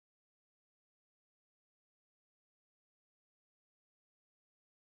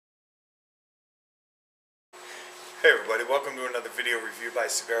Hey everybody, welcome to another video review by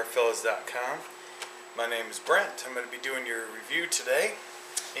cigarfellas.com. My name is Brent. I'm going to be doing your review today.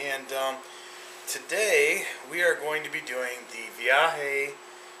 And today we are going to be doing the Viaje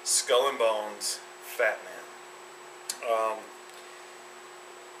Skull and Bones Fat Man.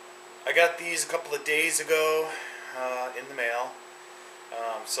 I got these a couple of days ago in the mail.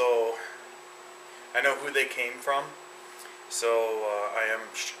 So I know who they came from. So I am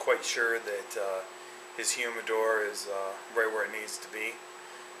quite sure that his humidor is right where it needs to be.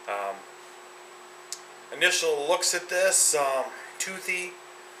 Initial looks at this, toothy,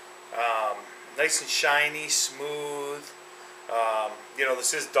 nice and shiny, smooth. You know,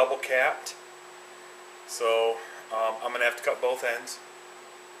 this is double capped, so I'm going to have to cut both ends.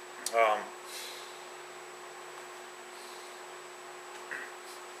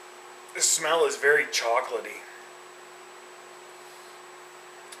 The smell is very chocolatey.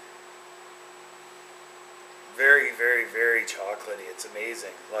 Very, very, very chocolatey. It's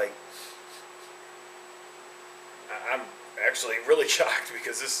amazing. Like, I'm actually really shocked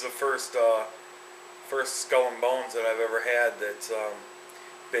because this is the first Skull and Bones that I've ever had that's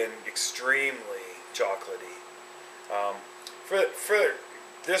been extremely chocolatey. For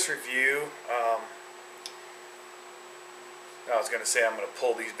this review, I was going to say I'm going to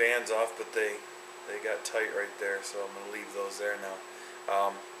pull these bands off, but they got tight right there, so I'm going to leave those there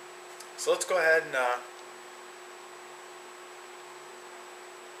now. So let's go ahead and a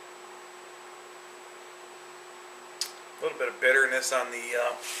little bit of bitterness on the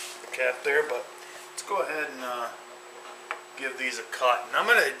cap there, but let's go ahead and give these a cut. And I'm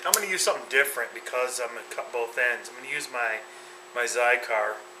gonna use something different because I'm gonna cut both ends. I'm gonna use my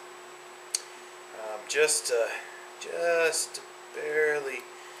Cigar, just barely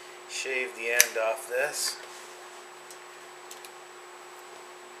shave the end off this.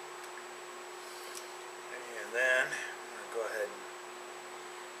 And then I'm gonna go ahead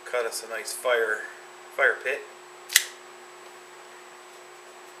and cut us a nice fire pit.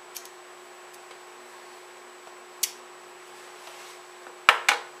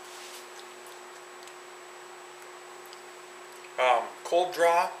 Cold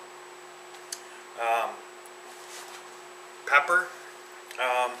draw, pepper,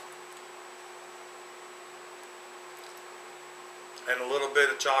 and a little bit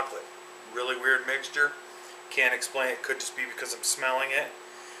of chocolate. Really weird mixture. Can't explain it. Could just be because I'm smelling it.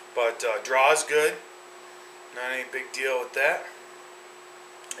 But draw is good. Not any big deal with that.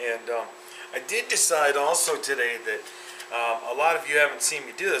 And I did decide also today that a lot of you haven't seen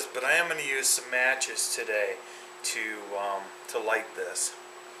me do this, but I am going to use some matches today to light this.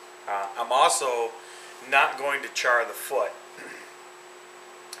 I'm also not going to char the foot.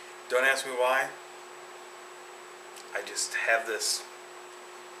 Don't ask me why. I just have this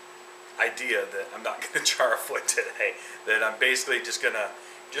idea that I'm not going to char a foot today. That I'm basically just gonna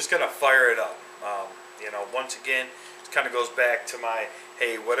fire it up. You know, once again, it kind of goes back to my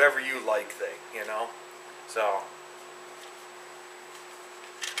hey, whatever you like thing. You know, so.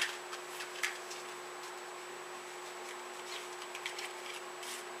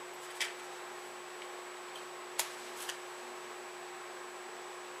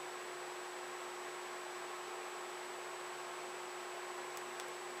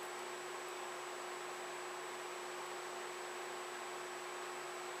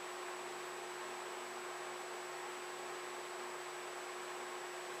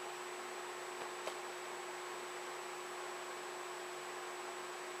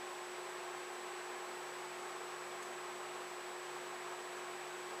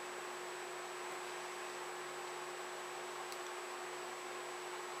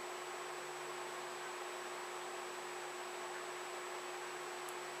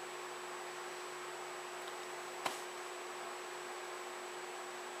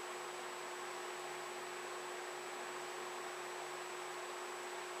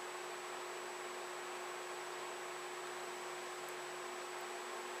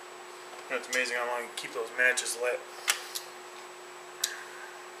 It's amazing how long you keep those matches lit.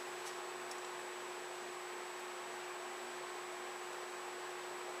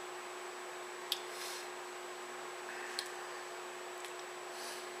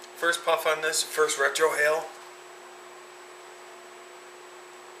 First puff on this, first retro hail.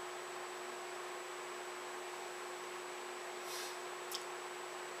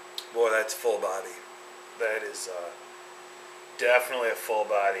 Boy, that's full body. That is definitely a full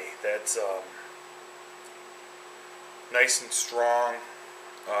body. That's nice and strong.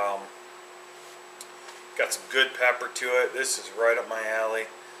 Got some good pepper to it. This is right up my alley.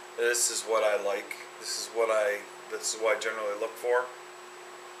 This is what I like. This is what I generally look for.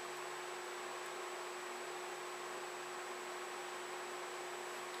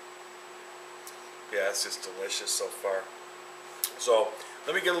 Yeah, it's just delicious so far. So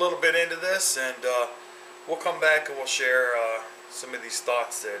let me get a little bit into this, and we'll come back and we'll share some of these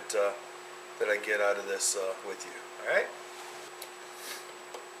thoughts that I get out of this with you. All right.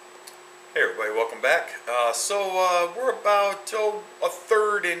 Hey everybody, welcome back. We're about a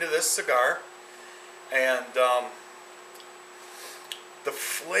third into this cigar, and the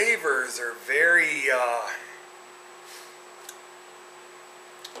flavors are very.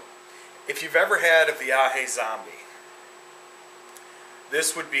 If you've ever had a Viaje zombie,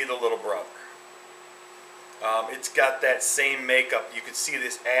 this would be the little brother. It's got that same makeup. You can see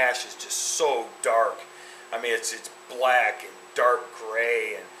this ash is just so dark. I mean, it's black and dark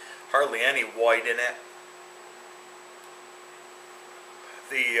gray and hardly any white in it.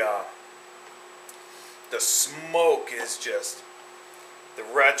 The smoke is just, the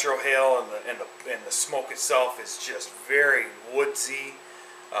retrohale and the smoke itself is just very woodsy,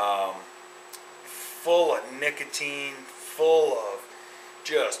 full of nicotine, full of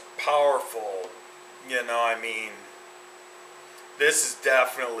just powerful, you know, I mean, this is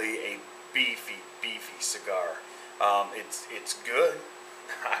definitely a beefy cigar. It's good.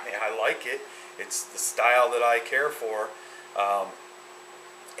 I mean, I like it. It's the style that I care for.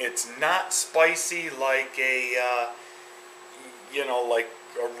 It's not spicy like a, you know, like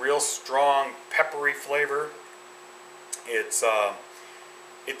a real strong peppery flavor. It's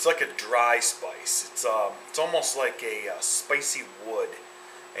like a dry spice. It's almost like a spicy wood,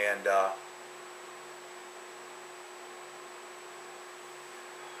 and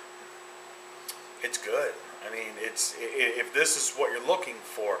it's good. I mean, if this is what you're looking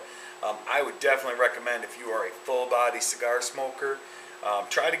for, I would definitely recommend, if you are a full-body cigar smoker,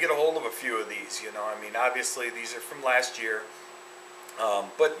 try to get a hold of a few of these. You know, I mean, obviously these are from last year,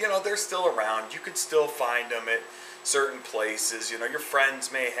 but you know, they're still around. You could still find them at certain places. You know, your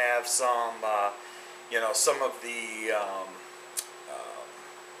friends may have some. You know, some of the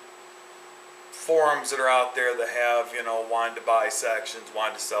forums that are out there that have, you know, wine to buy sections,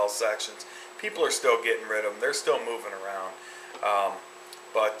 wine to sell sections. People are still getting rid of them. They're still moving around.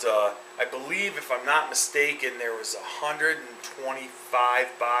 But I believe, if I'm not mistaken, there was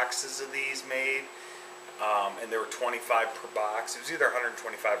 125 boxes of these made, and there were 25 per box. It was either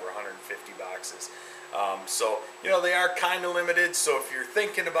 125 or 150 boxes. So, you know, they are kind of limited. So if you're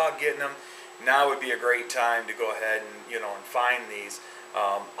thinking about getting them, now would be a great time to go ahead and, you know, and find these.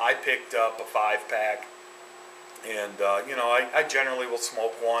 I picked up a 5-pack, and you know, I generally will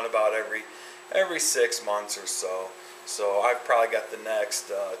smoke one about every 6 months or so. So I've probably got the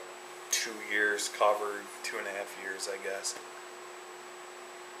next 2 years covered, 2.5 years, I guess.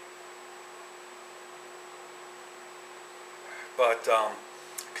 But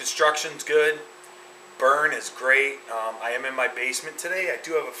construction's good. Burn is great. I am in my basement today. I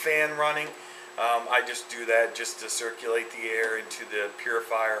do have a fan running. I just do that just to circulate the air into the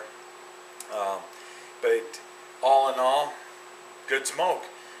purifier. But all in all, good smoke.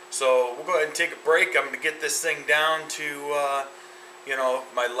 So we'll go ahead and take a break. I'm going to get this thing down to, you know,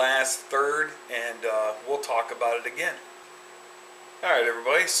 my last third, and we'll talk about it again. All right,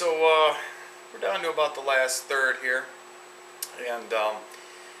 everybody. So we're down to about the last third here, and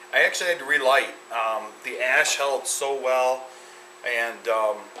I actually had to relight. The ash held so well, and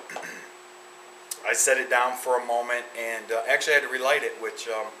I set it down for a moment, and actually had to relight it, which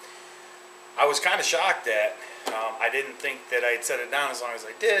I was kind of shocked at. I didn't think that I'd set it down as long as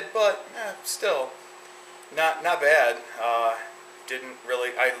I did, but still, not bad. Didn't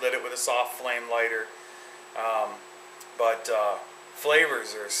really. I lit it with a soft flame lighter, but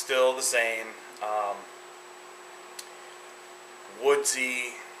flavors are still the same.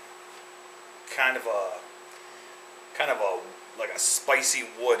 Woodsy, kind of a like a spicy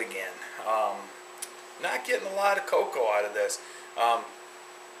wood again. Not getting a lot of cocoa out of this.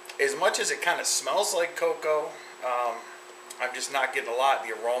 As much as it kind of smells like cocoa, I'm just not getting a lot.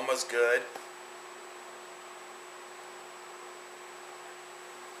 The aroma's good.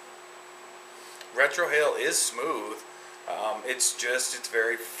 Retrohale is smooth. It's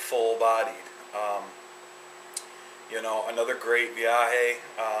very full-bodied. You know, another great Viaje.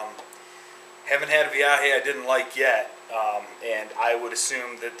 Haven't had a Viaje I didn't like yet, and I would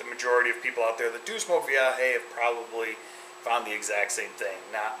assume that the majority of people out there that do smoke Viaje have probably found the exact same thing,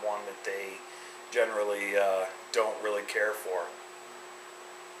 not one that they generally don't really care for.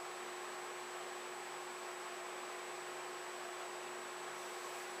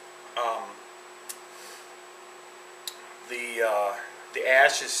 The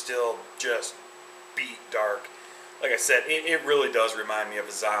ash is still just beet dark. Like I said, it really does remind me of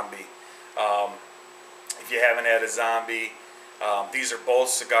a zombie. If you haven't had a zombie, these are both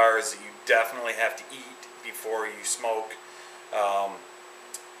cigars that you definitely have to eat before you smoke.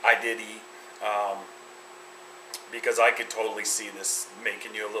 I did eat because I could totally see this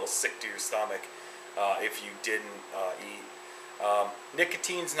making you a little sick to your stomach if you didn't eat.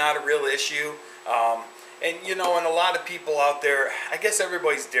 Nicotine's not a real issue. And you know, and a lot of people out there, I guess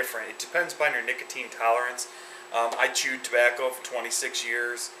everybody's different. It depends upon your nicotine tolerance. I chewed tobacco for 26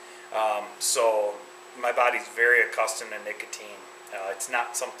 years, so my body's very accustomed to nicotine. It's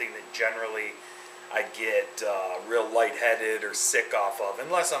not something that generally I get real lightheaded or sick off of,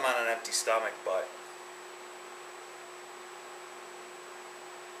 unless I'm on an empty stomach. But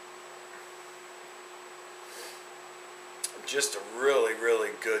just a really, really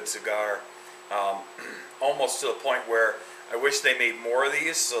good cigar. Almost to the point where I wish they made more of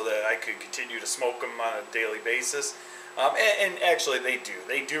these so that I could continue to smoke them on a daily basis. And actually they do.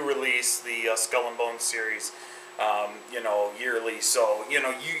 They do release the Skull and Bones series, you know, yearly. So, you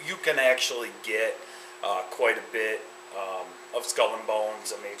know, you can actually get quite a bit of Skull and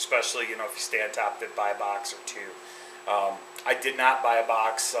Bones. I mean, especially, you know, if you stay on top of it, buy a box or two. I did not buy a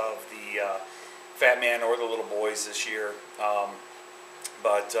box of the Fat Man or the Little Boys this year.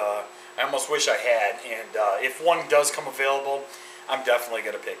 But I almost wish I had, and if one does come available, I'm definitely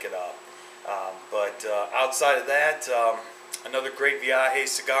going to pick it up. But outside of that, another great Viaje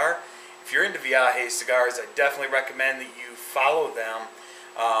cigar. If you're into Viaje cigars, I definitely recommend that you follow them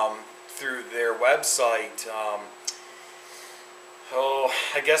through their website. Oh,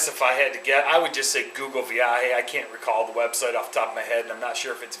 I guess if I had to get, I would just say Google Viaje. I can't recall the website off the top of my head, and I'm not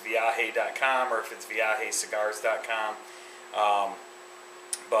sure if it's Viaje.com or if it's ViajeCigars.com.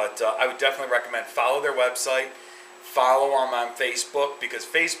 But I would definitely recommend follow their website, follow them on Facebook, because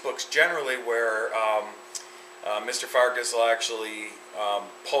Facebook's generally where Mr. Farkas will actually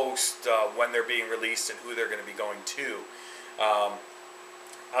post when they're being released and who they're going to be going to.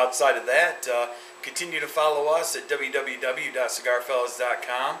 Outside of that, continue to follow us at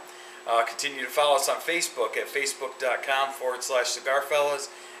www.cigarfellas.com. Continue to follow us on Facebook at facebook.com/cigarfellas,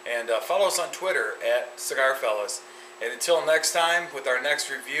 and follow us on Twitter at cigarfellas. And until next time, with our next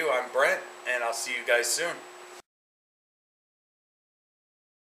review, I'm Brent, and I'll see you guys soon.